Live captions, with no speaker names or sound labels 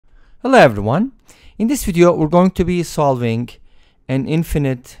Hello everyone. In this video we're going to be solving an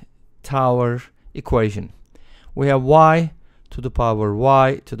infinite tower equation. We have y to the power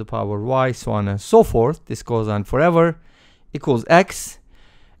y, so on and so forth. This goes on forever, equals x,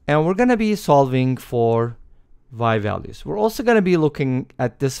 and we're going to be solving for y values. We're also going to be looking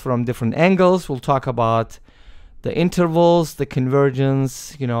at this from different angles. We'll talk about the intervals, the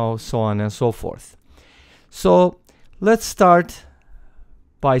convergence, so on and so forth. So let's start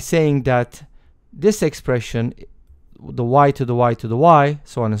by saying that this expression, the y to the y,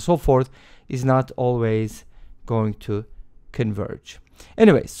 so on and so forth, is not always going to converge.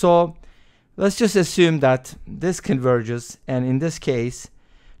 Anyway, so let's just assume that this converges, and in this case,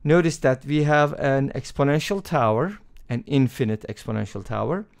 notice that we have an exponential tower, an infinite exponential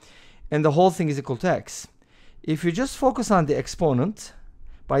tower, and the whole thing is equal to x. If you just focus on the exponent,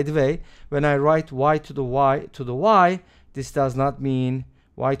 by the way, when I write y to the y, this does not mean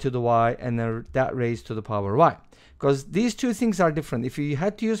y to the y and then that raised to the power y, because these two things are different. If you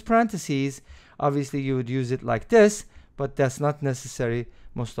had to use parentheses, obviously you would use it like this, but that's not necessary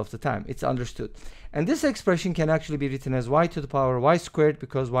most of the time. It's understood. And this expression can actually be written as y to the power y squared,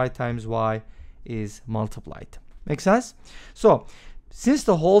 because y times y is multiplied. Make sense? So since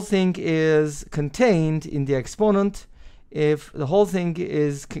the whole thing is contained in the exponent, if the whole thing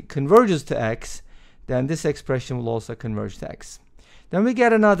converges to x, then this expression will also converge to x. Then we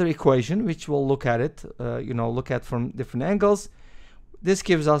get another equation, which we'll look at it, look at from different angles. This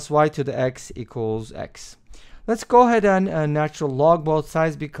gives us y to the x equals x. Let's go ahead and natural log both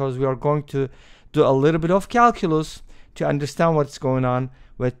sides, because we are going to do a little bit of calculus to understand what's going on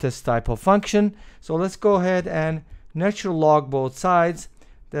with this type of function. So let's go ahead and natural log both sides.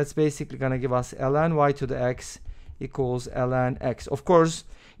 That's basically going to give us ln y to the x equals ln x. Of course,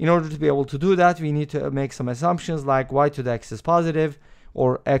 in order to be able to do that, we need to make some assumptions like y to the x is positive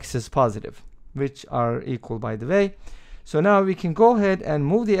or x is positive, which are equal, by the way. So now we can go ahead and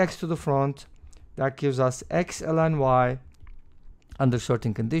move the x to the front. That gives us x ln y under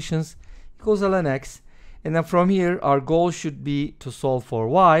certain conditions equals ln x. And then from here, our goal should be to solve for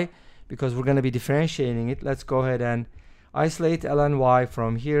y, because we're going to be differentiating it. Let's go ahead and isolate ln y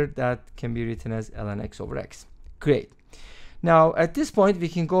from here. That can be written as ln x over x. Great. Now at this point we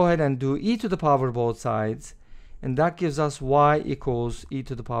can go ahead and do e to the power both sides, and that gives us y equals e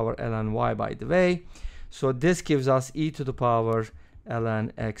to the power ln y, by the way. So this gives us e to the power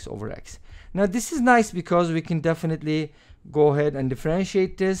ln x over x. Now this is nice because we can definitely go ahead and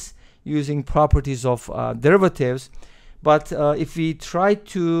differentiate this using properties of derivatives, but if we try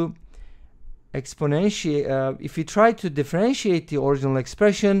to differentiate the original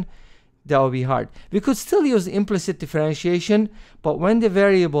expression, that will be hard. We could still use implicit differentiation, but when the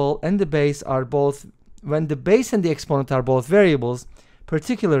variable and the base are both, when the base and the exponent are both variables,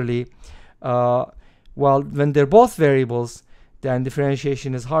 particularly, when they're both variables, then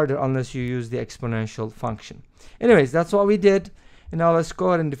differentiation is harder unless you use the exponential function. Anyways, that's what we did. And now let's go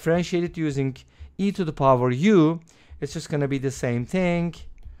ahead and differentiate it using e to the power u. It's just going to be the same thing,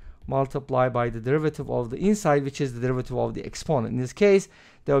 multiply by the derivative of the inside, which is the derivative of the exponent. In this case,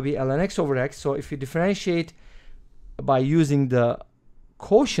 that will be ln x over x. So if you differentiate by using the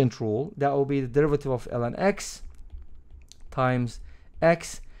quotient rule, that will be the derivative of ln x times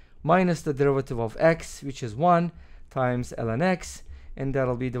x minus the derivative of x, which is 1, times ln x, and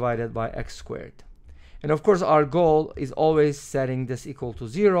that'll be divided by x squared. And of course our goal is always setting this equal to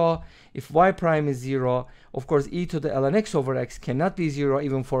 0. If y prime is 0, of course e to the ln x over x cannot be 0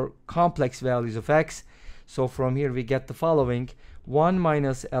 even for complex values of x. So from here we get the following: 1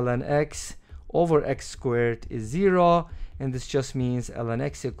 minus ln x over x squared is 0, and this just means ln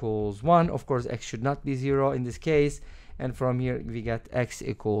x equals 1. Of course x should not be 0 in this case, and from here we get x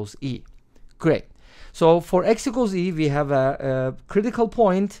equals e. Great. So for x equals e, we have a critical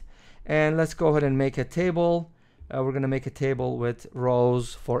point, and let's go ahead and make a table. We're going to make a table with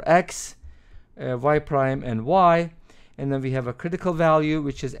rows for x, y prime, and y, and then we have a critical value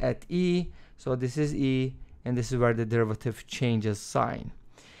which is at e. So this is e, and this is where the derivative changes sign.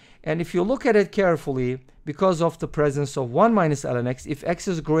 And if you look at it carefully, because of the presence of 1 minus ln x, if x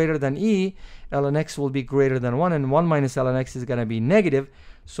is greater than e, ln x will be greater than 1, and 1 minus ln x is going to be negative.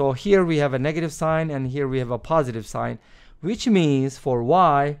 So here we have a negative sign, and here we have a positive sign, which means for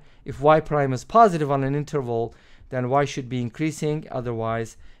y, if y prime is positive on an interval, then y should be increasing,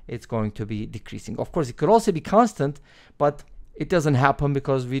 otherwise it's going to be decreasing. Of course, it could also be constant, but it doesn't happen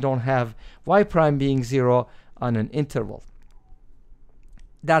because we don't have y prime being 0 on an interval.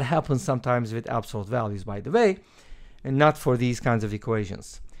 That happens sometimes with absolute values, by the way, and not for these kinds of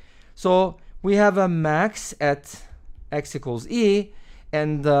equations. So we have a max at x equals e,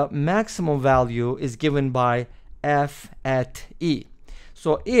 and the maximum value is given by f at e.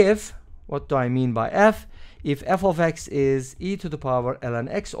 So if, what do I mean by f? If f of x is e to the power ln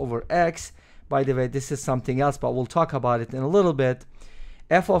x over x, by the way, this is something else, but we'll talk about it in a little bit.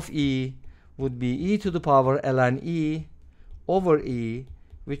 F of e would be e to the power ln e over e,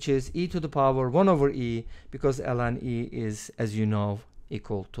 which is e to the power 1 over e, because ln e is, as you know,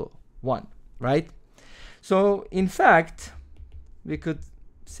 equal to 1, right? So in fact, we could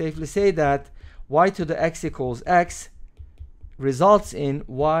safely say that y to the x equals x results in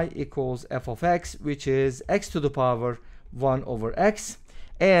y equals f of x, which is x to the power 1 over x.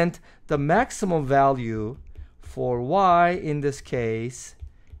 And the maximum value for y in this case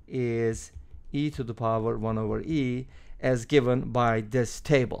is e to the power 1 over e, as given by this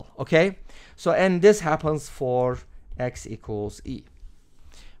table. Okay? So, and this happens for x equals e.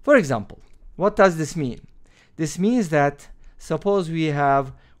 For example, what does this mean? This means that suppose we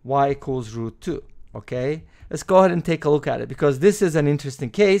have y equals root 2. Okay? Let's go ahead and take a look at it, because this is an interesting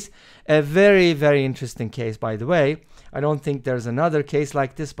case, a very, very interesting case, by the way. I don't think there's another case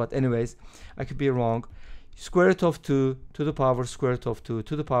like this, but anyways, I could be wrong. Square root of 2 to the power square root of 2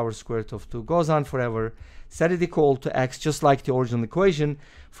 to the power square root of 2 goes on forever. Set it equal to x, just like the original equation.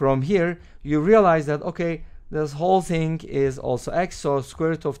 From here, you realize that, okay, this whole thing is also x, so square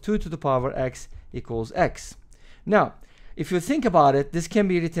root of 2 to the power x equals x. Now, if you think about it, this can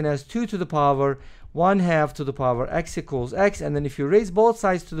be written as 2 to the power 1/2 to the power x equals x, and then if you raise both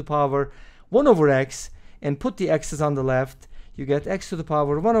sides to the power 1 over x and put the x's on the left, you get x to the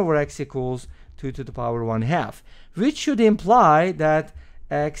power 1 over x equals 2 to the power 1/2, which should imply that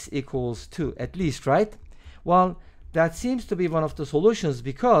x equals 2 at least, right? Well, that seems to be one of the solutions,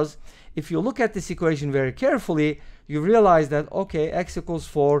 because if you look at this equation very carefully, you realize that, okay, x equals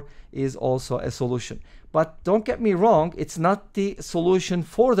 4 is also a solution. But don't get me wrong, it's not the solution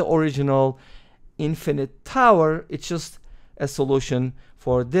for the original infinite tower, it's just a solution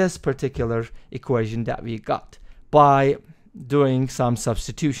for this particular equation that we got by doing some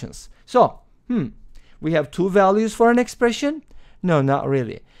substitutions. So, we have two values for an expression? No, not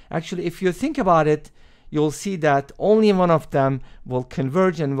really. Actually, if you think about it, you'll see that only one of them will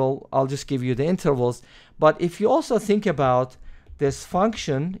converge, and I'll just give you the intervals. But if you also think about this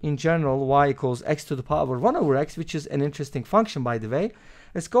function in general, y equals x to the power 1 over x, which is an interesting function, by the way,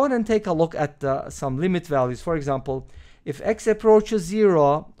 let's go ahead and take a look at some limit values. For example, if x approaches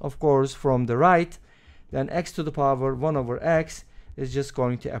 0, of course, from the right, then x to the power 1 over x is just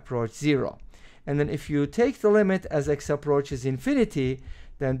going to approach 0. And then if you take the limit as x approaches infinity,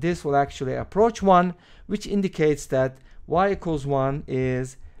 then this will actually approach 1, which indicates that y equals 1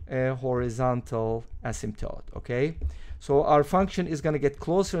 is a horizontal asymptote. Okay? So our function is going to get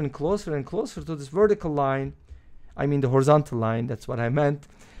closer and closer and closer to this vertical line. I mean the horizontal line, that's what I meant.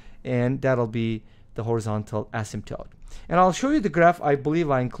 And that'll be the horizontal asymptote. And I'll show you the graph. I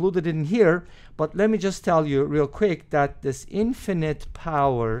believe I included it in here. But let me just tell you real quick that this infinite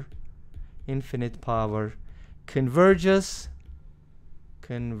power converges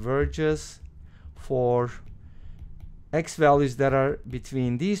for x values that are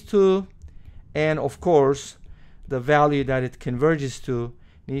between these two. And of course, the value that it converges to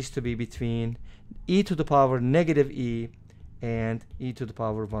needs to be between e to the power negative e and e to the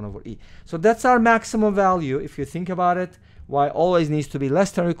power 1 over e. So that's our maximum value. If you think about it, y always needs to be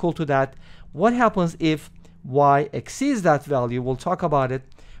less than or equal to that. What happens if y exceeds that value? We'll talk about it.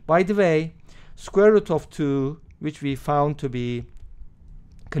 By the way, square root of 2, which we found to be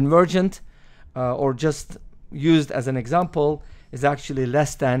convergent, or just used as an example, is actually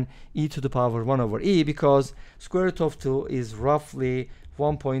less than e to the power 1 over e, because square root of 2 is roughly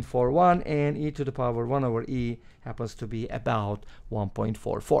 1.41, and e to the power 1 over e happens to be about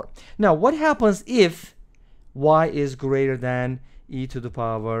 1.44. Now, what happens if y is greater than e to the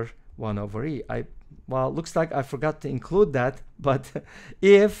power 1 over e? Well, it looks like I forgot to include that, but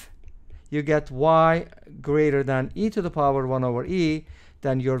if you get y greater than e to the power 1 over e,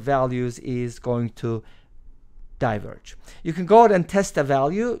 then your values is going to diverge. You can go ahead and test a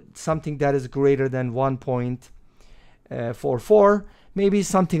value, something that is greater than 1.44, maybe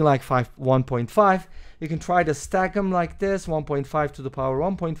something like 1.5. You can try to stack them like this, 1.5 to the power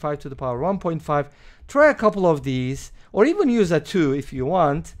 1.5 to the power 1.5. Try a couple of these, or even use a 2 if you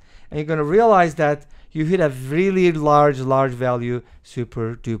want, and you're going to realize that you hit a really large value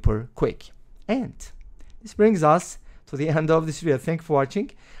super duper quick. And this brings us to the end of this video. Thank you for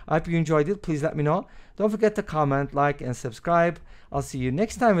watching. I hope you enjoyed it. Please let me know. Don't forget to comment, like, and subscribe. I'll see you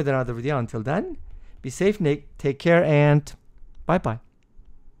next time with another video. Until then, be safe, take care, and bye-bye.